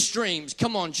or extremes.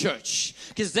 Come on, church.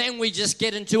 Because then we just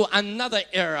get into another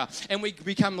era and we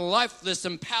become lifeless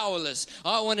and powerless.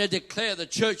 I want to declare the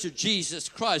Church of Jesus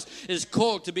Christ is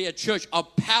called to be a church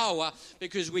of power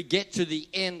because we get to the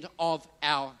end of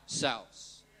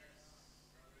ourselves.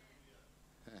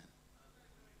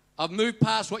 I've moved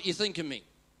past what you think of me.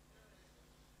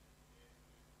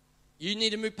 You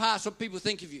need to move past what people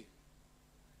think of you.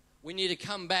 We need to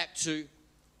come back to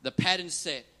the pattern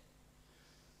set.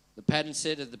 The pattern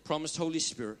set of the promised Holy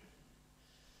Spirit.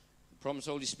 The promised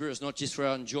Holy Spirit is not just for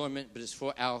our enjoyment, but it's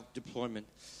for our deployment.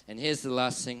 And here's the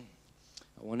last thing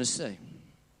I want to say.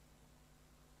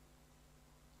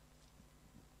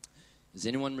 Is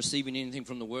anyone receiving anything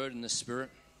from the Word and the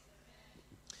Spirit?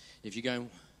 If you're going,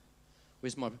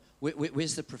 where's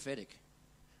the prophetic?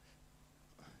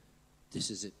 This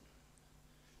is it.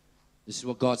 This is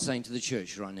what God's saying to the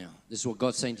church right now. This is what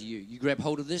God's saying to you. You grab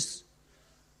hold of this,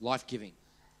 life-giving.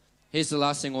 Here's the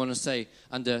last thing I want to say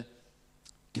under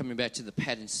coming back to the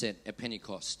pattern set at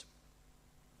Pentecost.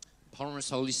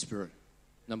 Promised Holy Spirit,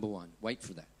 number one. Wait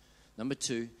for that. Number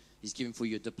two, he's given for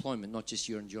your deployment, not just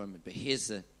your enjoyment. But here's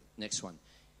the next one.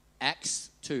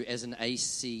 Acts 2, as in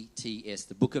A-C-T-S,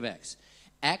 the book of Acts.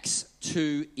 Acts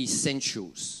 2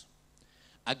 essentials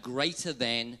are greater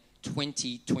than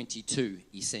 2022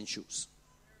 essentials.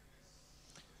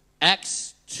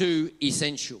 Acts 2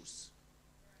 essentials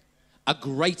are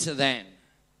greater than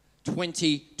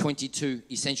 2022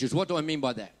 essentials. What do I mean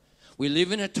by that? We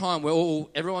live in a time where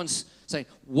everyone's saying,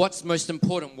 what's most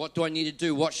important? What do I need to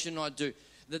do? What shouldn't I do?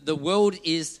 The world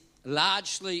is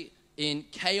largely in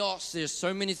chaos. There's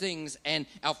so many things, and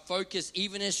our focus,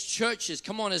 even as churches,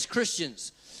 come on, as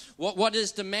Christians, what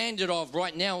is demanded of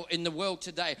right now in the world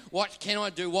today? What can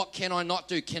I do? What can I not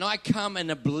do? Can I come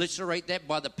and obliterate that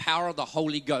by the power of the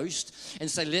Holy Ghost and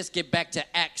say, let's get back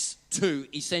to Acts 2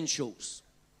 essentials?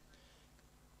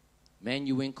 Man,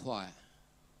 you went quiet.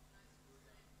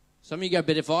 Some of you go,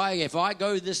 but if I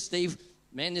go this, Steve,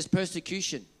 man, there's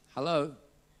persecution. Hello?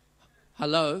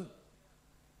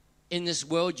 In this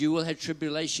world, you will have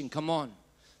tribulation. Come on.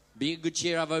 Be of good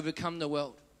cheer. I've overcome the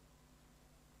world.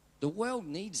 The world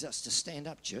needs us to stand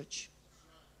up, church.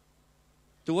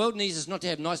 The world needs us not to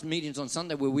have nice meetings on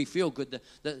Sunday where we feel good.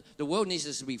 The world needs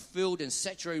us to be filled and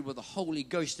saturated with the Holy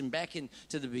Ghost and back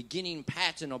into the beginning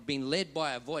pattern of being led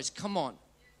by a voice. Come on.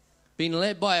 Being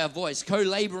led by a voice,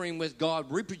 co-laboring with God,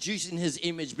 reproducing his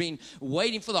image,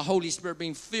 waiting for the Holy Spirit,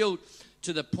 being filled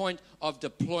to the point of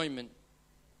deployment.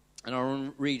 And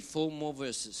I'll read 4 more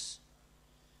verses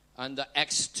under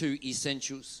Acts 2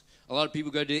 essentials. A lot of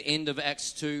people go to the end of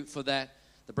Acts 2 for that.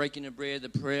 The breaking of bread, the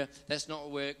prayer. That's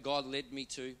not where God led me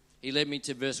to. He led me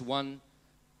to verse 1,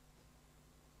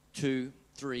 2,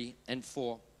 3, and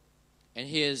 4. And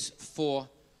here's 4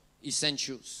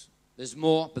 essentials. There's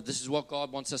more, but this is what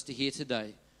God wants us to hear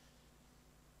today.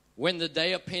 When the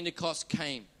day of Pentecost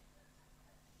came,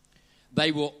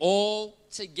 they were all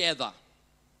together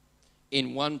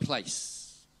in one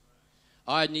place.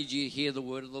 I need you to hear the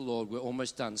word of the Lord. We're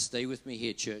almost done. Stay with me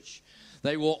here, church.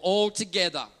 They were all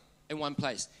together in one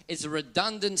place. It's a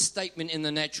redundant statement in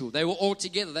the natural. They were all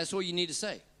together. That's all you need to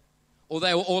say. Or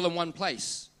they were all in one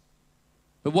place.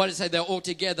 But what does it say? They're all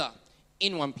together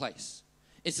in one place.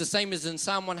 It's the same as in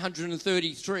Psalm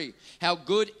 133. How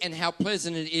good and how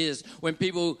pleasant it is when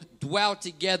people dwell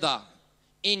together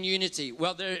in unity.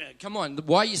 Well, come on.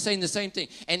 Why are you saying the same thing?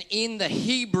 And in the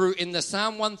Hebrew, in the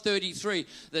Psalm 133,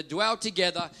 the dwell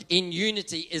together in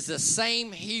unity is the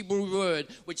same Hebrew word,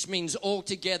 which means all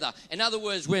together. In other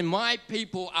words, when my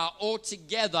people are all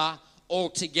together, all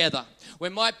together.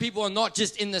 When my people are not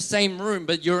just in the same room,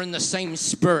 but you're in the same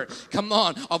spirit. Come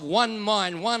on, of one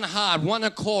mind, one heart, one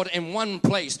accord, in one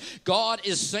place. God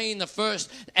is saying the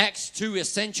first Acts 2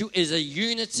 essential is a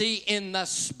unity in the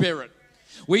spirit.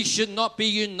 We should not be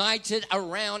united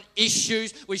around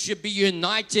issues. We should be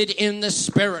united in the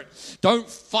Spirit. Don't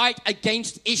fight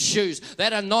against issues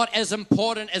that are not as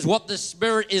important as what the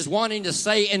Spirit is wanting to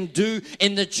say and do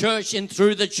in the church and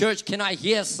through the church. Can I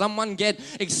hear someone get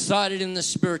excited in the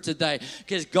Spirit today?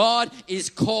 Because God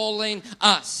is calling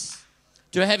us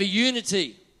to have a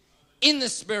unity in the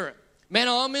Spirit. Man,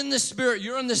 I'm in the Spirit.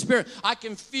 You're in the Spirit. I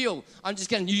can feel, I'm just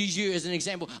going to use you as an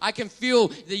example. I can feel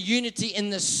the unity in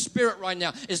the Spirit right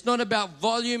now. It's not about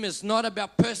volume. It's not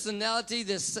about personality.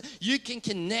 You can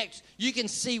connect. You can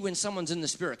see when someone's in the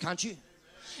Spirit, can't you?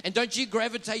 And don't you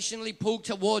gravitationally pull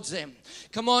towards them.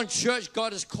 Come on, church.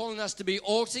 God is calling us to be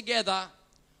all together,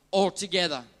 all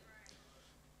together.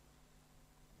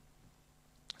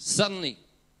 Suddenly.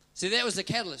 See, that was the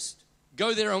catalyst.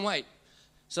 Go there and wait.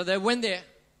 So they went there.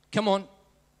 Come on,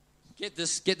 get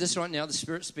this right now. The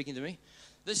Spirit's speaking to me.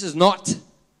 This is not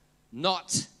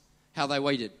how they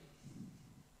waited.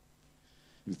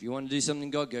 If you want to do something,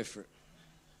 God, go for it.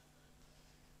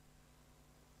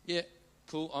 Yeah,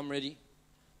 cool, I'm ready.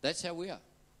 That's how we are.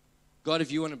 God,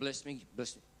 if you want to bless me,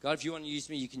 bless me. God, if you want to use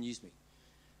me, you can use me.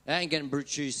 That ain't going to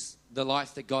produce the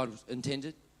life that God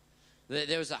intended.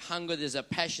 There was a hunger, there's a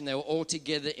passion. They were all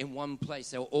together in one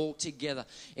place. They were all together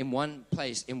in one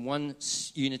place, in one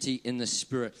unity in the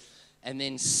Spirit. And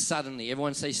then suddenly,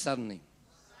 everyone say suddenly.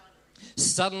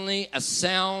 Suddenly, a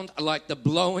sound like the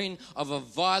blowing of a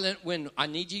violent wind, I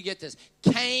need you to get this,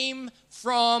 came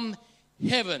from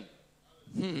heaven.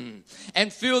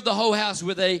 And filled the whole house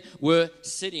where they were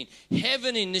sitting.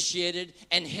 Heaven initiated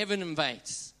and heaven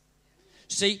invades.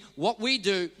 See, what we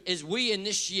do is we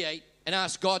initiate and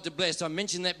ask God to bless. I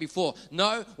mentioned that before.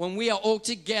 No, when we are all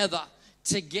together,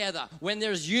 when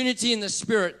there's unity in the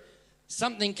Spirit,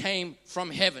 something came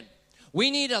from heaven. We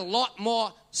need a lot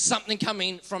more something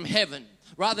coming from heaven.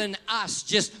 Rather than us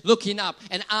just looking up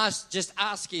and us just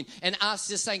asking and us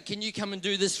just saying, can you come and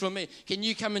do this for me? Can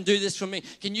you come and do this for me?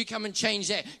 Can you come and change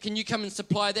that? Can you come and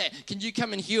supply that? Can you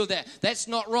come and heal that? That's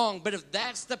not wrong. But if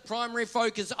that's the primary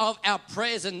focus of our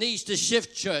prayers, it needs to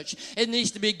shift, church. It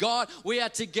needs to be, God, we are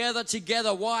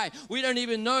together. Why? We don't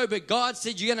even know, but God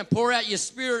said you're going to pour out your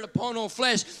Spirit upon all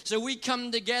flesh. So we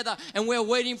come together and we're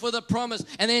waiting for the promise.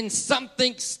 And then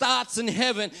something starts in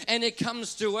heaven and it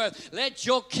comes to earth. Let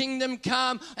your kingdom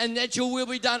come and that your will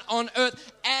be done on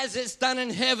earth as it's done in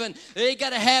heaven. They got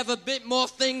to have a bit more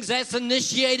things that's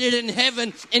initiated in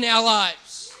heaven in our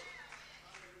lives.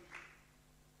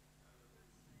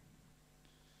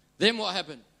 Then what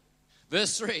happened?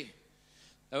 Verse 3.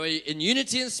 They were in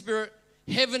unity in spirit,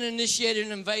 heaven initiated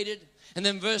and invaded. And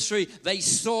then verse 3, they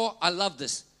saw, I love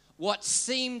this, what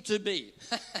seemed to be.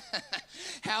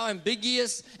 How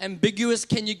ambiguous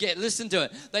can you get? Listen to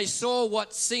it. They saw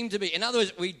what seemed to be. In other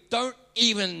words, we don't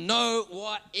even know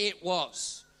what it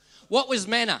was. What was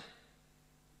manna?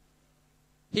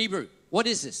 Hebrew. What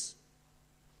is this?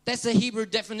 That's the Hebrew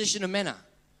definition of manna.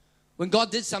 When God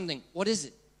did something, what is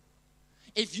it?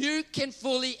 If you can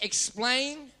fully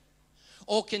explain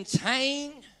or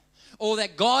contain all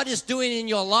that God is doing in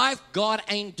your life, God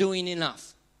ain't doing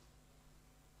enough.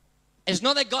 It's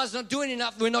not that God's not doing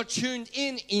enough, we're not tuned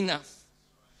in enough.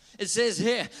 It says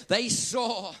here, they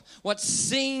saw what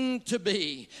seemed to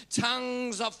be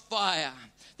tongues of fire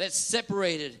that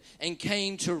separated and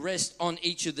came to rest on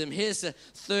each of them. Here's the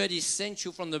third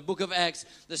essential from the book of Acts.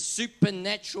 The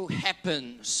supernatural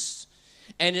happens,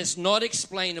 and it's not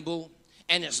explainable,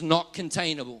 and it's not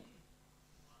containable.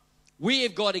 We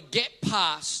have got to get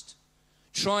past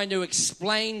trying to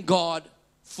explain God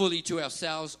fully to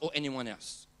ourselves or anyone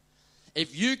else.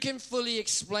 If you can fully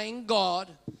explain God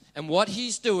and what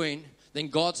He's doing, then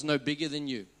God's no bigger than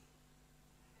you.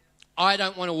 I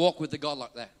don't want to walk with a God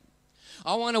like that.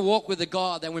 I want to walk with a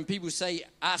God that when people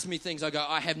ask me things, I go,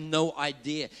 I have no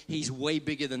idea. He's way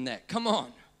bigger than that. Come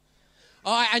on.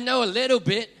 I know a little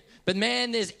bit. But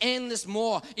man, there's endless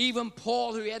more. Even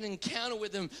Paul, who had an encounter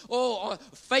with him,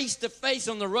 face to face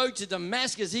on the road to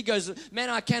Damascus, he goes,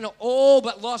 man, I count it all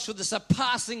but lost for the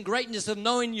surpassing greatness of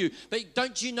knowing you. But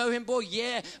don't you know him, boy?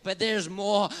 Yeah, but there's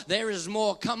more. There is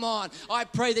more. Come on. I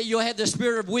pray that you'll have the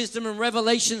spirit of wisdom and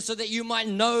revelation so that you might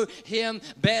know him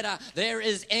better. There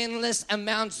is endless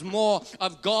amounts more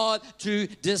of God to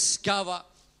discover.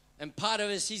 And part of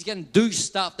it is He's going to do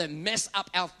stuff that mess up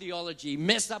our theology,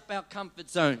 mess up our comfort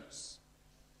zones.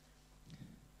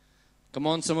 Come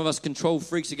on, some of us control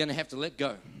freaks are going to have to let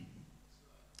go.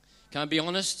 Can I be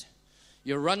honest?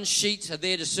 Your run sheets are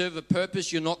there to serve a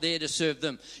purpose. You're not there to serve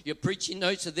them. Your preaching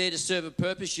notes are there to serve a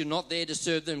purpose. You're not there to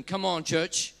serve them. Come on,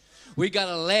 church. We got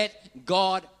to let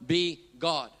God be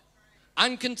God.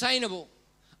 Uncontainable,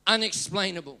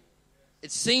 unexplainable.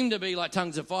 It seemed to be like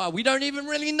tongues of fire. We don't even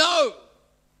really know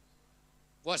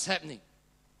what's happening.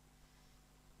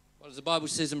 What does the Bible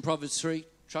says in Proverbs 3?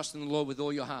 Trust in the Lord with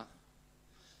all your heart.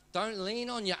 Don't lean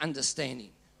on your understanding.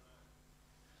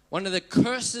 One of the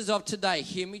curses of today,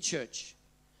 hear me, church,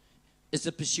 is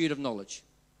the pursuit of knowledge.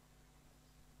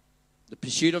 The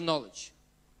pursuit of knowledge.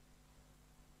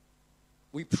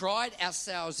 We pride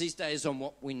ourselves these days on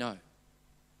what we know.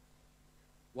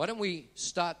 Why don't we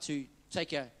start to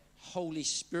take a holy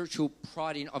spiritual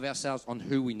priding of ourselves on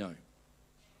who we know?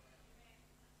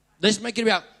 Let's make it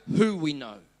about who we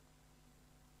know.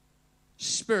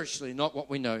 Spiritually, not what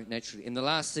we know naturally. And the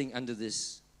last thing under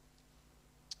this,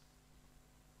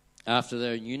 after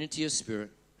they're in unity of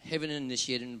spirit, heaven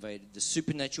initiated and invaded, the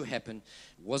supernatural happened,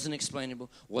 wasn't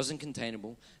explainable, wasn't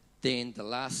containable. Then the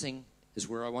last thing is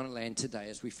where I want to land today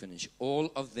as we finish.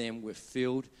 All of them were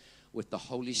filled with the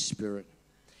Holy Spirit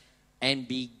and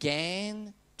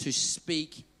began to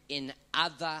speak in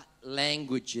other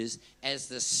languages as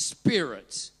the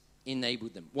Spirit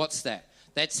enabled them. What's that?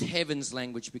 That's heaven's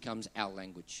language becomes our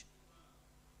language.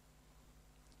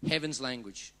 Heaven's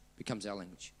language becomes our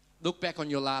language. Look back on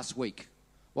your last week.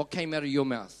 What came out of your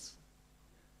mouth?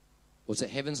 Was it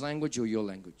heaven's language or your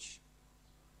language?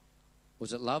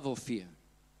 Was it love or fear?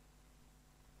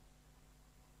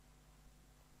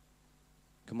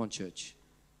 Come on, church.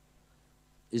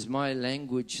 Is my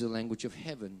language the language of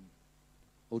heaven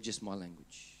or just my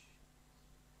language?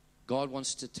 God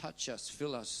wants to touch us,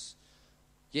 fill us.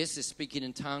 Yes, there's speaking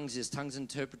in tongues, there's tongues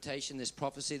interpretation, there's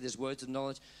prophecy, there's words of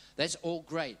knowledge. That's all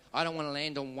great. I don't want to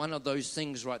land on one of those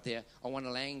things right there. I want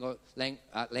to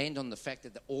land on the fact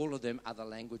that all of them are the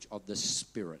language of the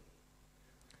Spirit.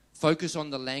 Focus on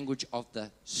the language of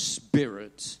the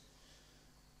Spirit,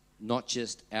 not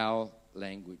just our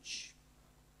language.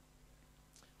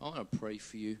 I want to pray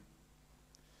for you.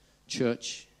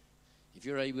 Church, if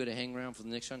you're able to hang around for the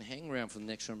next one, hang around for the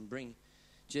next one.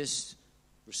 Just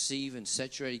receive and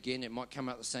saturate again. It might come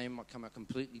out the same, might come out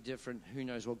completely different. Who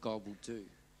knows what God will do.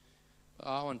 But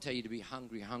I want to tell you to be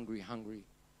hungry, hungry, hungry.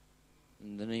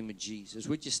 In the name of Jesus.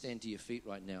 Would you stand to your feet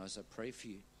right now as I pray for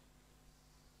you?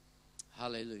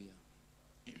 Hallelujah.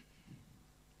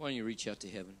 Why don't you reach out to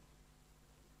heaven?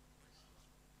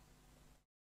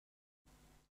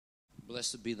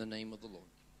 Blessed be the name of the Lord.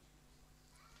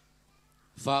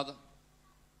 Father,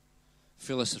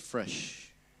 fill us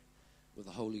afresh with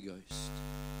the Holy Ghost.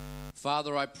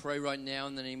 Father, I pray right now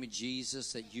in the name of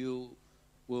Jesus that you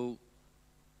will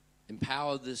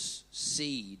empower this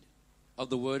seed of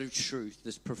the word of truth,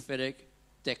 this prophetic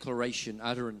declaration,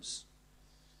 utterance,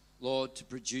 Lord, to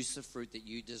produce the fruit that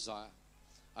you desire.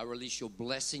 I release your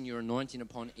blessing, your anointing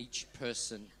upon each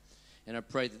person, and I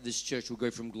pray that this church will go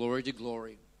from glory to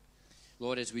glory.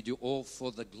 Lord, as we do all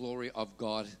for the glory of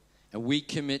God, and we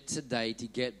commit today to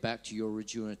get back to your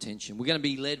original attention. We're going to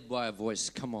be led by a voice.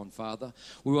 Come on, Father.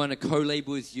 We want to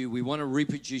co-labor with you. We want to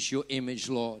reproduce your image,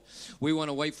 Lord. We want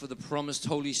to wait for the promised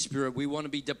Holy Spirit. We want to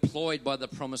be deployed by the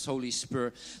promised Holy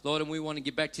Spirit, Lord, and we want to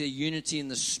get back to the unity in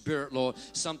the Spirit, Lord.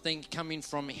 Something coming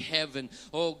from heaven.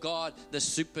 Oh, God, the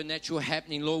supernatural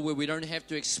happening, Lord, where we don't have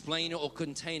to explain it or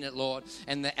contain it, Lord,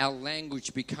 and that our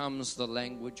language becomes the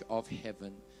language of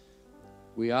heaven.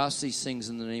 We ask these things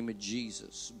in the name of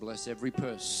Jesus. Bless every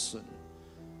person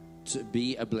to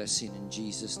be a blessing in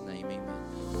Jesus' name.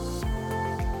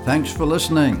 Amen. Thanks for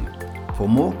listening. For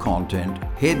more content,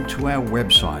 head to our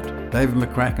website,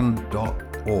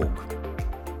 davidmccracken.org.